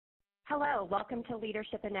Hello, welcome to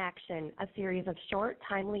Leadership in Action, a series of short,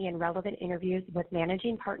 timely, and relevant interviews with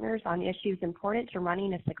managing partners on issues important to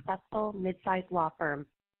running a successful mid-sized law firm.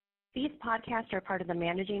 These podcasts are part of the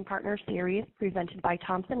Managing Partner series presented by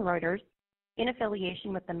Thomson Reuters in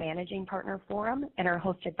affiliation with the Managing Partner Forum and are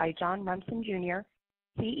hosted by John Remsen Jr.,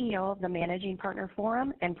 CEO of the Managing Partner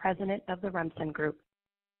Forum and President of the Remsen Group.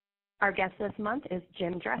 Our guest this month is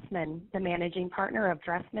Jim Dressman, the managing partner of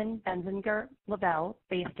Dressman, Benzinger, LaVelle,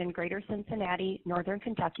 based in Greater Cincinnati, Northern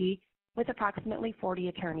Kentucky, with approximately 40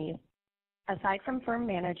 attorneys. Aside from firm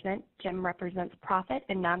management, Jim represents profit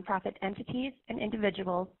and nonprofit entities and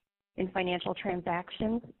individuals in financial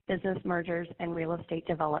transactions, business mergers, and real estate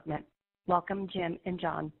development. Welcome, Jim and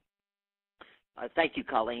John. Thank you,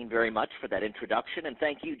 Colleen, very much for that introduction, and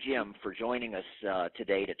thank you, Jim, for joining us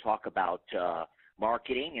today to talk about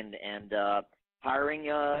marketing and hiring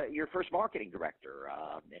your first marketing director,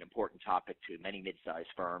 an important topic to many mid-sized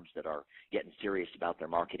firms that are getting serious about their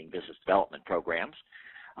marketing business development programs.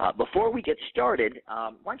 Before we get started,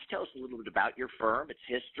 why don't you tell us a little bit about your firm, its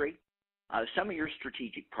history, some of your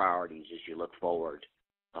strategic priorities as you look forward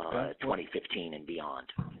 2015 and beyond.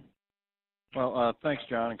 Well, thanks,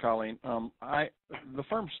 John and Colleen. The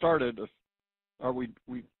firm started,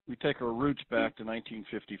 we take our roots back to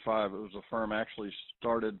 1955. It was a firm actually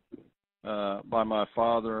started by my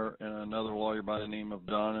father and another lawyer by the name of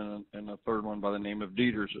Dunn and a third one by the name of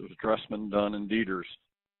Dieters. It was Dressman, Dunn, and Dieters.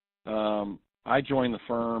 I joined the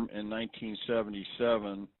firm in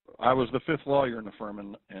 1977. I was the fifth lawyer in the firm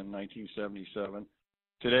in 1977.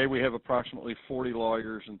 Today we have approximately 40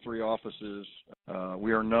 lawyers and 3 offices.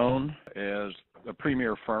 We are known as a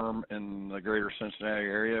premier firm in the greater Cincinnati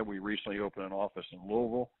area. We recently opened an office in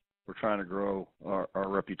Louisville. We're trying to grow our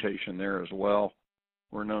reputation there as well.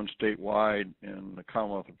 We're known statewide in the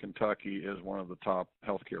Commonwealth of Kentucky as one of the top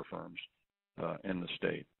healthcare firms in the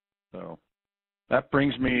state. So that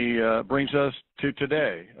brings us to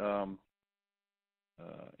today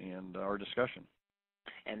and our discussion.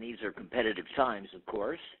 And these are competitive times, of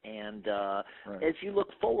course. And right. As you look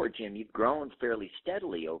forward, Jim, you've grown fairly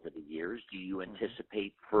steadily over the years. Do you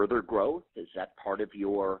anticipate further growth? Is that part of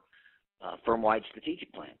your firm-wide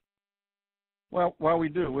strategic plan? Well, we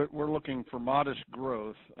do. We're looking for modest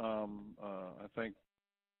growth. I think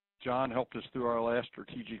John helped us through our last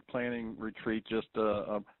strategic planning retreat just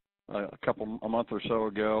a month or so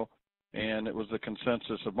ago. And it was the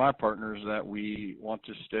consensus of my partners that we want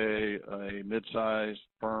to stay a mid-sized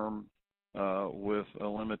firm with a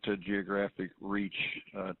limited geographic reach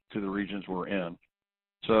to the regions we're in.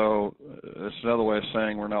 So it's another way of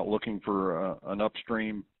saying we're not looking for an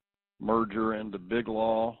upstream merger into big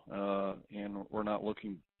law, and we're not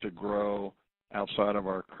looking to grow outside of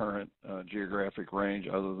our current geographic range,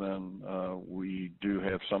 other than we do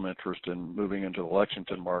have some interest in moving into the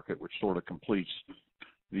Lexington market, which sort of completes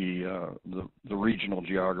the regional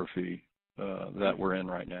geography that we're in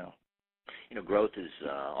right now. You know, growth is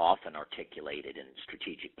often articulated in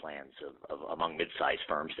strategic plans of among mid-sized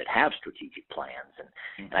firms that have strategic plans,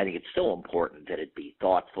 and I think it's so important that it be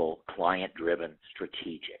thoughtful, client-driven,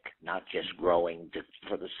 strategic, not just growing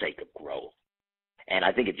for the sake of growth. And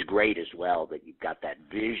I think it's great as well that you've got that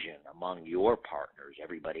vision among your partners,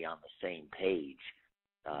 everybody on the same page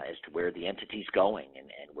as to where the entity's going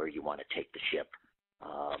and where you want to take the ship.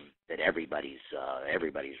 That everybody's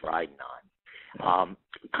riding on.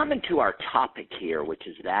 Coming to our topic here, which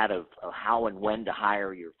is that of how and when to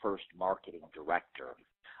hire your first marketing director.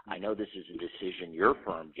 I know this is a decision your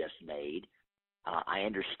firm just made. I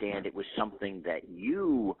understand it was something that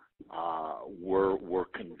you were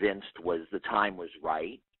convinced was the time was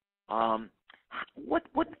right.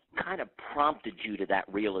 What kind of prompted you to that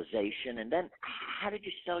realization, and then how did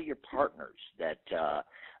you sell your partners that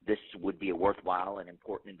this would be a worthwhile and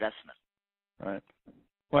important investment? Right.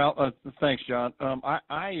 Well, thanks, John.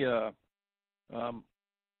 I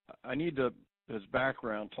need to, as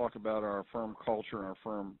background, talk about our firm culture and our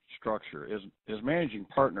firm structure. As managing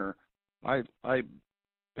partner, I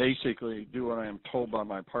basically do what I am told by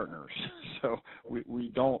my partners. So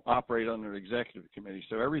we don't operate under an executive committee.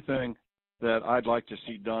 So everything that I'd like to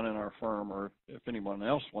see done in our firm, or if anyone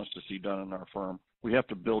else wants to see done in our firm, we have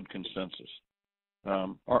to build consensus.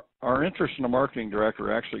 Our interest in a marketing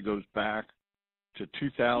director actually goes back to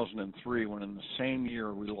 2003, when in the same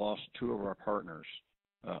year we lost 2 of our partners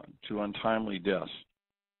to untimely deaths.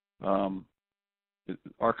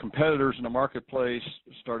 Our competitors in the marketplace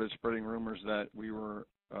started spreading rumors that we were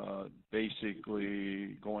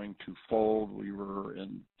basically going to fold, we were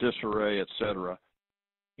in disarray, et cetera.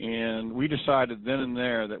 And we decided then and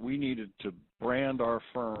there that we needed to brand our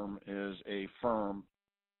firm as a firm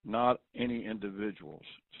not any individuals.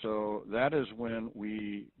 So that is when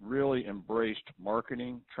we really embraced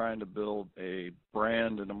marketing, trying to build a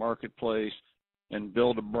brand in the marketplace and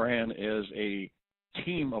build a brand as a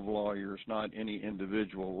team of lawyers, not any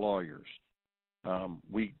individual lawyers.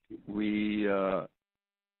 We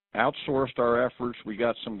outsourced our efforts. We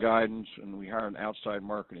got some guidance, and we hired an outside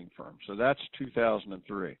marketing firm. So that's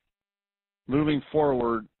 2003. Moving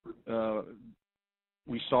forward,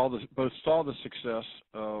 we both saw the success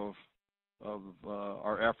of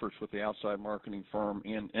our efforts with the outside marketing firm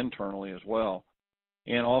and internally as well.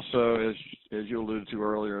 And also, as you alluded to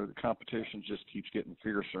earlier, the competition just keeps getting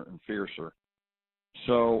fiercer and fiercer.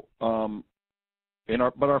 So,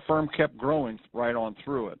 but our firm kept growing right on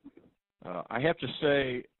through it. I have to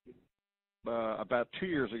say, about 2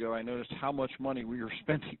 years ago, I noticed how much money we were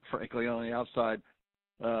spending, frankly, on the outside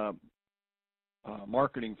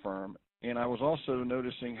marketing firm. And I was also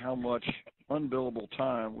noticing how much unbillable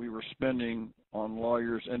time we were spending on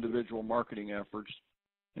lawyers' individual marketing efforts.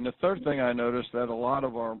 And the third thing I noticed, that a lot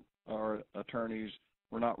of our attorneys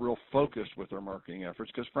were not real focused with their marketing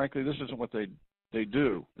efforts because, frankly, this isn't what they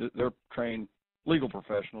do. They're trained legal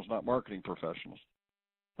professionals, not marketing professionals.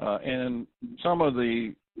 And some of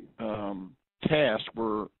the tasks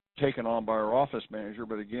were taken on by our office manager,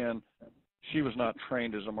 but again, she was not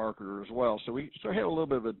trained as a marketer as well. So we had a little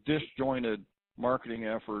bit of a disjointed marketing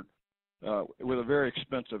effort with a very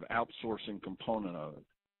expensive outsourcing component of it.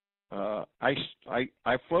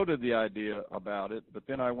 I floated the idea about it, but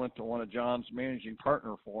then I went to one of John's managing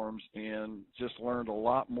partner forums and just learned a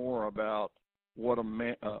lot more about what a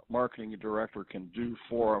marketing director can do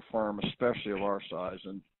for a firm, especially of our size,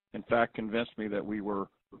 and in fact convinced me that we were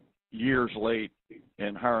years late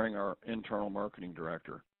in hiring our internal marketing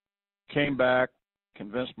director. Came back,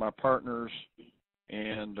 convinced my partners,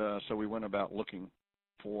 and so we went about looking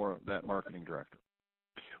for that marketing director.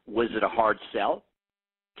 Was it a hard sell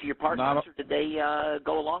to your partners, or did they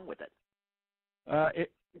go along with it?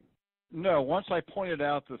 No. Once I pointed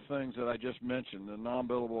out the things that I just mentioned, the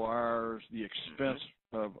non-billable hours, the expense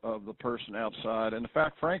of the person outside, and the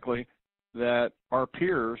fact, frankly, that our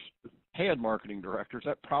peers had marketing directors,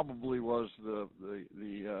 that probably was the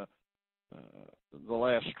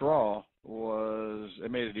last straw.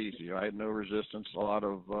 It made it easy. I had no resistance. A lot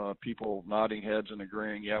of people nodding heads and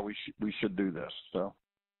agreeing, yeah, we should do this. So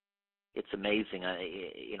it's amazing.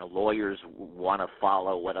 Lawyers want to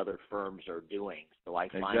follow what other firms are doing. So I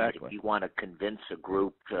find that if you want to convince a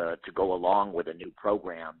group to go along with a new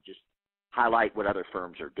program, just highlight what other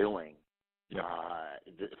firms are doing. Yep.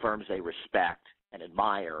 The firms they respect and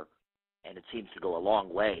admire, and it seems to go a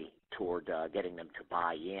long way toward getting them to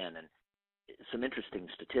buy in. And some interesting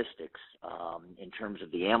statistics in terms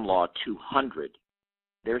of the AmLaw 200.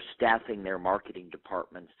 They're staffing their marketing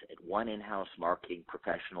departments at one in-house marketing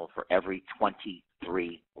professional for every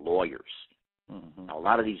 23 lawyers. Mm-hmm. Now, a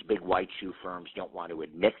lot of these big white shoe firms don't want to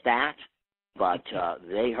admit that, but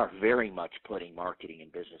they are very much putting marketing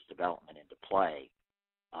and business development into play.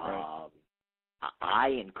 Right. I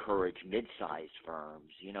encourage mid-sized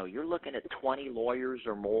firms. You're looking at 20 lawyers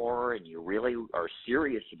or more, and you really are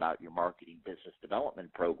serious about your marketing business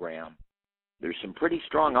development program. There's some pretty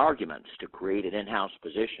strong arguments to create an in-house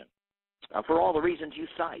position for all the reasons you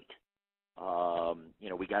cite.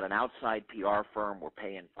 We got an outside PR firm. We're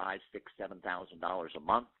paying $5,000, $6,000, $7,000 a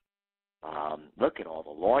month. Look at all the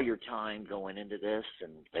lawyer time going into this,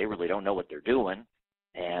 and they really don't know what they're doing.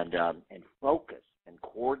 And focus and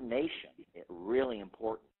coordination, really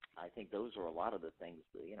important. I think those are a lot of the things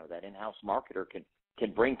that in-house marketer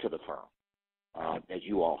can bring to the firm, as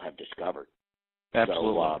you all have discovered.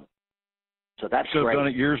 Absolutely. So that's should great. have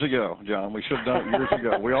done it years ago, John. We should have done it years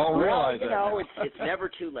ago. We all realize that. It's never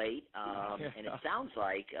too late. And it sounds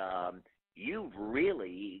like you've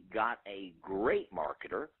really got a great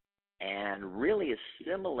marketer and really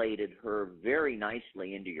assimilated her very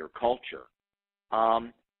nicely into your culture.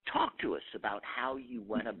 Talk to us about how you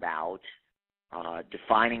went about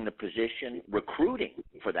defining the position, recruiting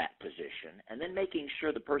for that position, and then making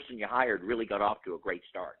sure the person you hired really got off to a great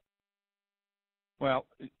start. Well,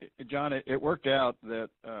 John, it worked out that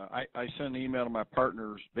I sent an email to my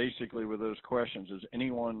partners basically with those questions. Does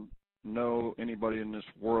anyone know anybody in this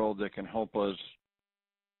world that can help us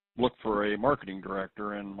look for a marketing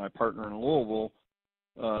director? And my partner in Louisville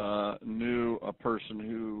knew a person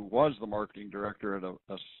who was the marketing director at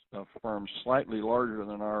a firm slightly larger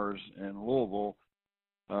than ours in Louisville,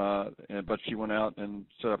 but she went out and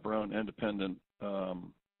set up her own independent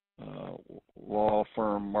law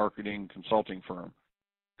firm, marketing consulting firm.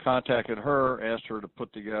 Contacted her, asked her to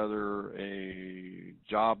put together a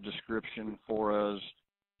job description for us.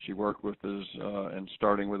 She worked with us and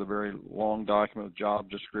starting with a very long document with job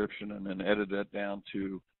description and then edited it down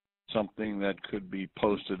to something that could be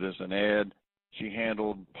posted as an ad. She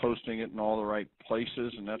handled posting it in all the right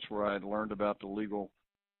places, and that's where I learned about the Legal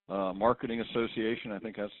Marketing Association. I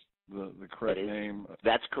think that's the correct name.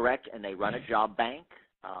 That's correct, and they run a job bank.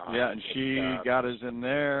 Yeah, and she got us in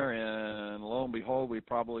there, and lo and behold, we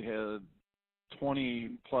probably had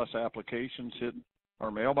 20-plus applications hit our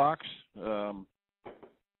mailbox.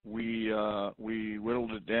 We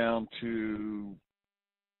whittled it down to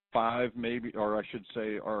 5 maybe, or I should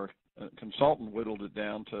say our consultant whittled it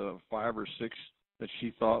down to 5 or 6 that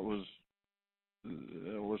she thought was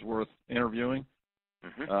worth interviewing.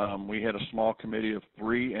 Mm-hmm. We had a small committee of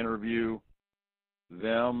 3 interview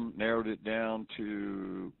them, narrowed it down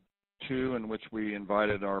to 2, in which we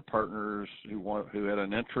invited our partners who had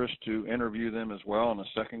an interest to interview them as well in a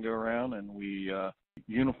second go-around, and we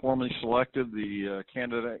uniformly selected the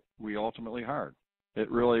candidate we ultimately hired. It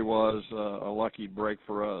really was a lucky break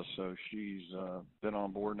for us. So she's been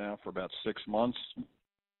on board now for about 6 months,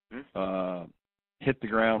 hit the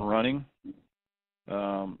ground running.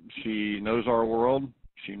 She knows our world.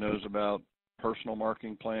 She knows about personal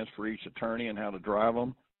marketing plans for each attorney and how to drive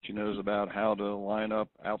them. She knows about how to line up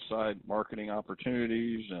outside marketing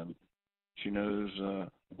opportunities, and she knows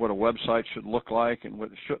what a website should look like and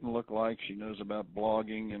what it shouldn't look like. She knows about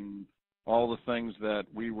blogging and all the things that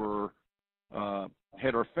we were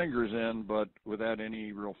had our fingers in, but without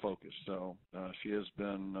any real focus. So she has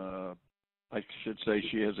been, I should say,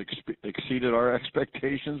 she has exceeded our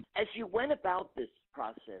expectations. As you went about this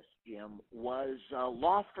process, Jim, was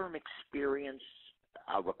law firm experience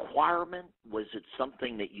a requirement? Was it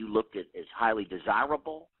something that you looked at as highly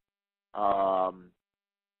desirable?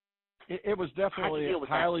 It was definitely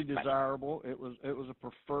highly desirable. It was a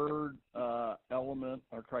preferred element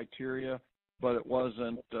or criteria, but it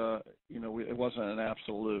wasn't it wasn't an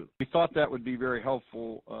absolute. We thought that would be very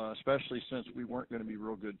helpful, especially since we weren't going to be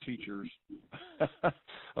real good teachers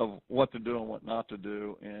of what to do and what not to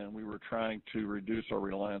do, and we were trying to reduce our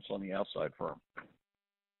reliance on the outside firm.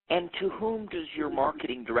 And to whom does your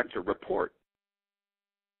marketing director report?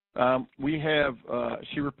 We have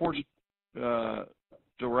she reports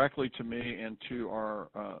directly to me and to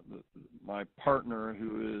my partner,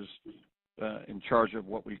 who is in charge of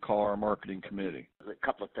what we call our marketing committee. A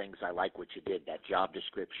couple of things. I like what you did. That job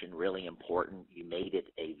description, really important. You made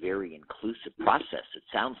it a very inclusive process, it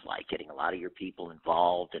sounds like, getting a lot of your people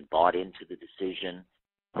involved and bought into the decision,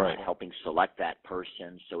 right, helping select that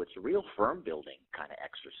person. So it's a real firm-building kind of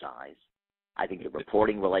exercise. I think the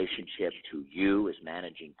reporting relationship to you as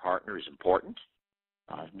managing partner is important,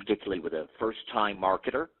 particularly with a first-time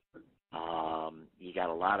marketer. You got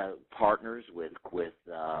a lot of partners with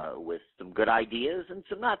some good ideas and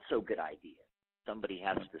some not so good ideas. Somebody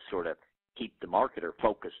has to sort of keep the marketer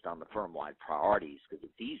focused on the firm-wide priorities, because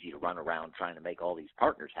it's easy to run around trying to make all these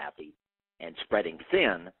partners happy and spreading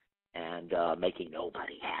thin and making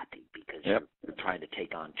nobody happy because you're trying to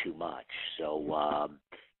take on too much. So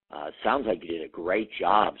sounds like you did a great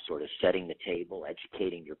job sort of setting the table,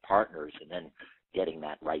 educating your partners, and then getting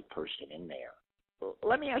that right person in there.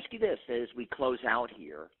 Let me ask you this as we close out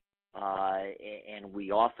here, and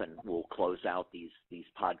we often will close out these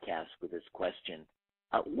podcasts with this question.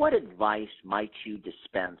 What advice might you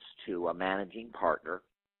dispense to a managing partner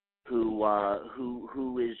who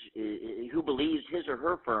believes his or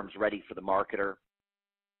her firm's ready for the marketer,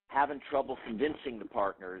 having trouble convincing the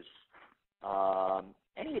partners?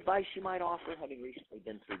 Any advice you might offer, having recently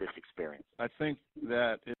been through this experience? I think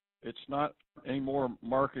that it's not anymore.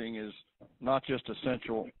 Marketing is not just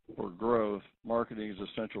essential for growth. Marketing is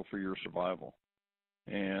essential for your survival.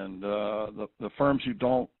 And the firms who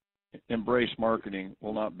don't embrace marketing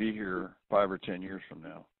will not be here 5 or 10 years from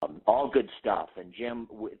now. All good stuff. And Jim,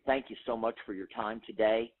 thank you so much for your time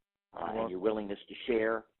today and your willingness to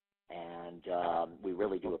share. And we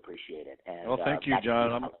really do appreciate it. And, well, thank you,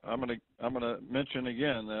 John. I'm gonna mention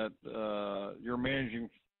again that your managing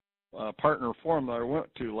partner forum that I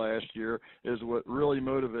went to last year is what really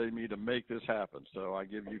motivated me to make this happen. So I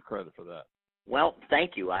give you credit for that. Well,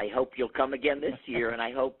 thank you. I hope you'll come again this year, and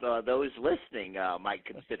I hope those listening might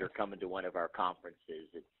consider coming to one of our conferences.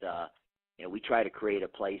 It's we try to create a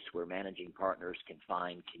place where managing partners can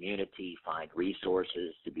find community, find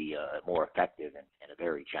resources to be more effective in a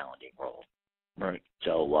very challenging role. Right.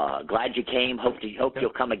 So glad you came. Hope you'll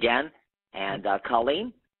come again. And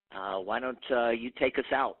Colleen, why don't you take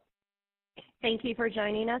us out? Thank you for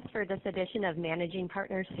joining us for this edition of Managing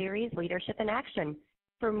Partners Series, Leadership in Action.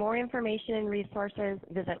 For more information and resources,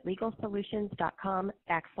 visit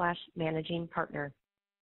legalsolutions.com/managingpartner.